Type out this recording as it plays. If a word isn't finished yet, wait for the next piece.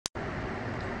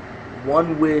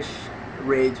One Wish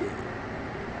Raging.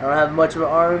 I don't have much of an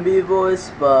R&B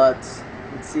voice, but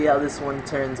let's see how this one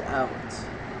turns out.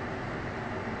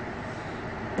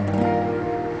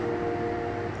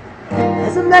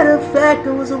 As a matter of fact,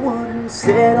 I was the one who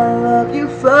said I love you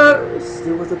first.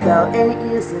 It was about 8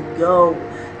 years ago.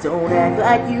 Don't act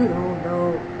like you don't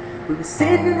know. We were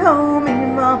sitting at home in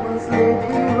your mama's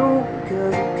living room,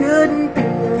 cause we couldn't be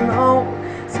alone.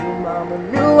 So your mama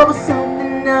knew I was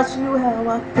something else, she knew how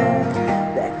I felt.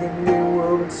 Back then we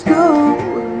were in school,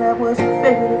 and that was your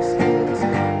favorite excuse.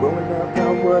 Growing up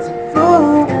I was a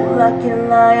fool, I can't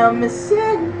lie, I'm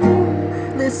missing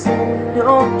you. Listen,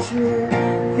 don't trip,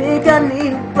 think I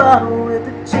need a bottle with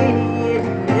a genie in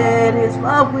it. Here's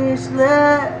my wish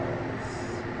list.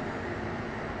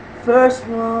 First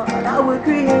one, I would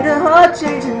create a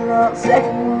heart-changing love.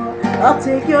 Second one, I'll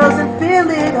take yours and feel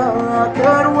it all.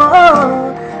 Third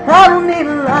one, I don't need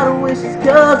a lot of wishes,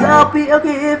 cause I'll be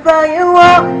okay if I am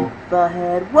one. If I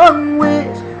had one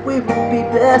wish, we would be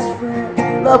best friends.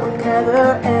 Love would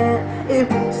never end, it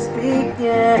would just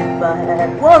begin. If I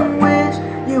had one wish,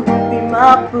 you would be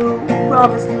my boo.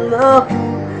 Promise to love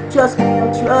you, trust me,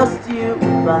 I'll trust you.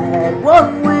 If I had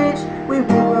one wish, we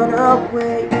would run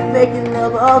away, making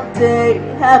love all day,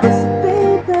 have us a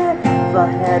baby. If I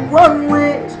had one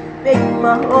wish, make it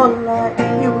my whole life,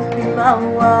 you would be my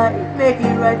wife, make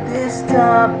it right this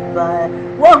time. If I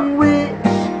had one wish,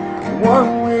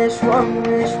 one wish, one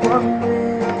wish, one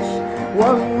wish,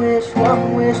 one wish,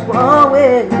 one wish, one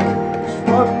wish,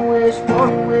 one wish,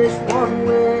 one wish, one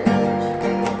wish.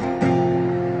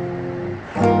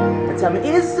 And tell me,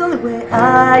 is the only way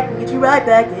I can get you right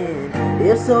back in.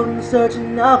 If so, then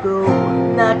searching I'll go,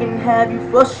 and I can have you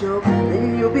for sure.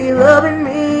 Then you'll be loving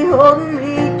me, holding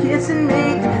me, kissing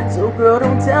me. So girl,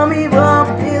 don't tell me what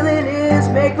I'm feeling is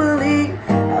make-believe.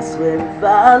 I swear if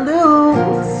I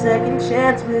lose a second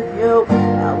chance with you,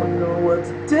 I wouldn't know what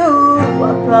to do.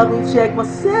 I'd probably check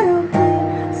myself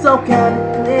in some kind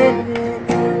of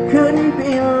clinic. Couldn't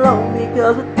be alone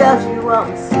because without you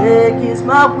I'm sick. Here's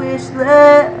my wish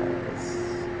list.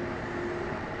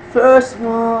 First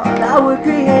one, I would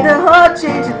create a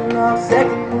heart-changing love.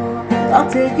 Second one, I'll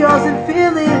take yours and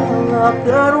feel it all.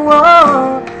 Third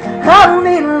one, I don't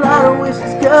need a lot of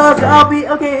wishes, cause I'll be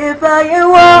okay if I am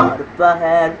one. If I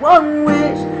had one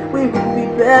wish, we would be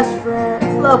best friends.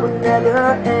 Love would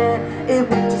never end, it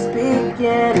would just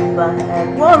begin. If I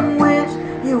had one wish,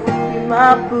 you would be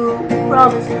my boo.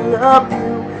 Promise to love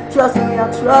you, trust me,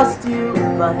 I'll trust you.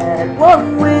 If I had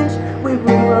one wish, we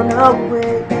would run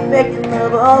away, making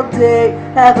love all day,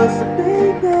 have us a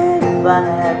baby. If I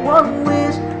had one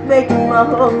wish, make it my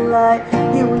whole life,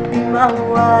 you would be my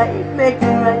wife, make it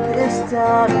right this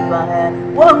time. If I had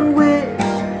one wish,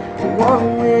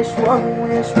 one wish, one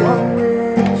wish, one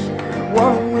wish,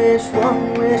 one wish,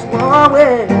 one wish, one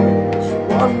wish,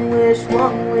 one wish,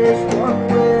 one wish, one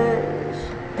wish.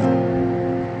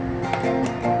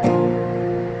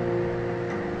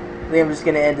 I think I'm just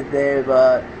gonna end it there,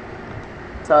 but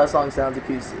that's how the song sounds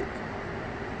acoustic.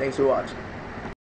 Thanks for watching.